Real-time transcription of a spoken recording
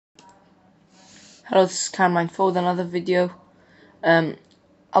Hello, this is Kernal for another video.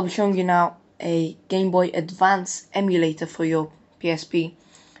 I'll be showing you now a Game Boy Advance emulator for your PSP. You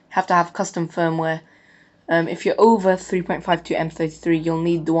have to have custom firmware. If you're over 3.52 M33, you'll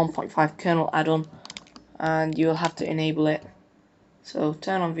need the 1.5 kernel add-on, and you'll have to enable it. So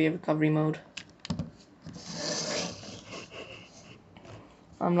turn on VIA recovery mode.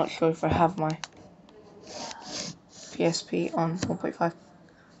 I'm not sure if I have my PSP on 1.5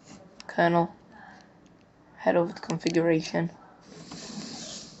 kernel. Head over to configuration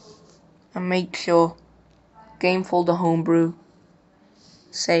and make sure game folder homebrew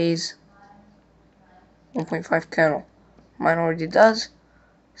says 1.5 kernel. Mine already does,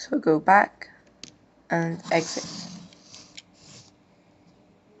 so go back and exit.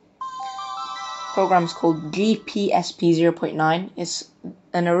 Program is called GPSP 0.9. It's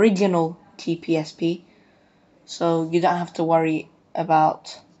an original GPSP, so you don't have to worry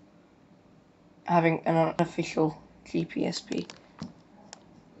about having an unofficial GPSP,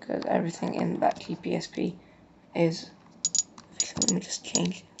 because everything in that GPSP is official. Let me just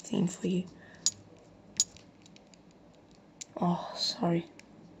change the theme for you. Oh, sorry.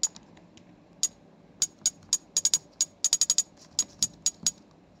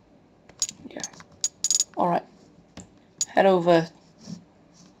 Yeah. Alright. Head over.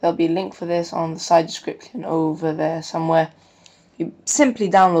 There'll be a link for this on the side description over there somewhere. You simply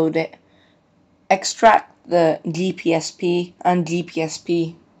download it. Extract the GPSP and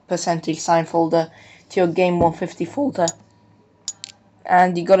GPSP %sign folder to your Game 150 folder,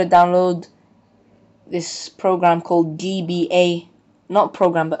 and you gotta download this program called GBA, not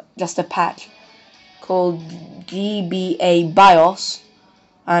program but just a patch called GBA BIOS,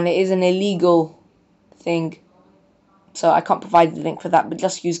 and it is an illegal thing, so I can't provide the link for that, but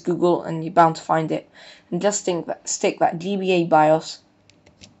just use Google and you're bound to find it. And just stick that GBA BIOS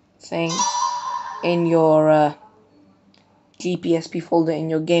thing in your GPSP folder in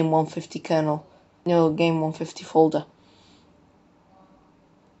your Game 150 kernel, your Game 150 folder.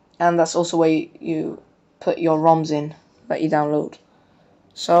 And that's also where you put your ROMs in that you download.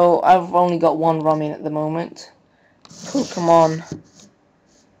 So I've only got one ROM in at the moment. Pokemon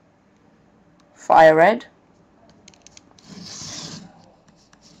Fire Red.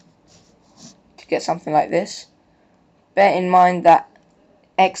 To get something like this. Bear in mind that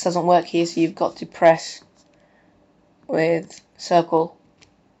X doesn't work here, so you've got to press with circle.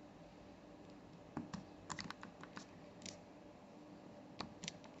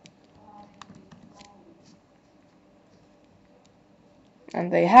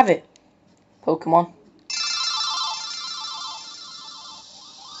 And there you have it. Pokemon.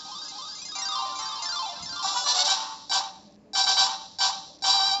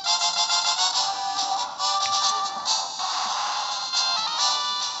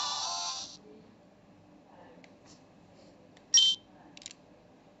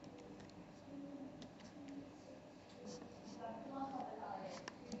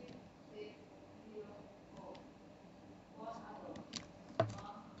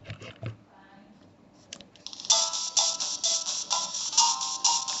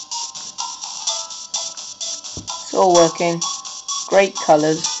 It's all working. Great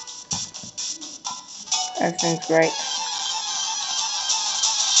colours. Everything's great.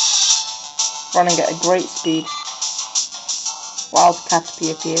 Running at a great speed. Wild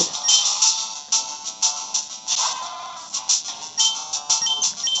Caterpie appeared.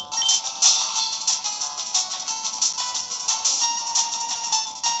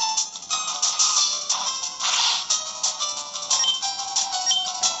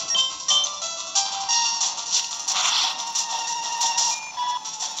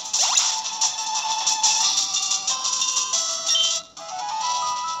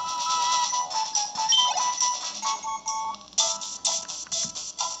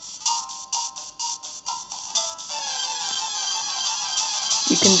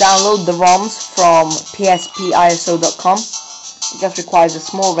 You can download the ROMs from pspiso.com. It just requires a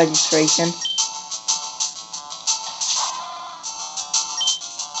small registration.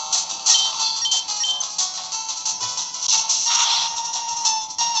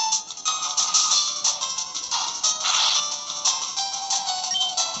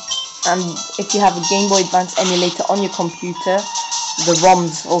 And if you have a Game Boy Advance emulator on your computer, the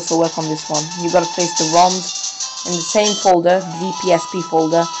ROMs also work on this one. You've got to place the ROMs in the same folder, GPSP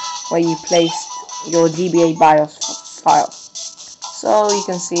folder, where you placed your GBA BIOS file. So you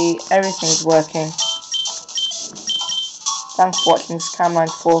can see everything's working. Thanks for watching. This is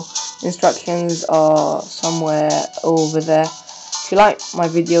Cam94. Instructions are somewhere over there. If you like my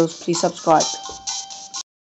videos, please subscribe.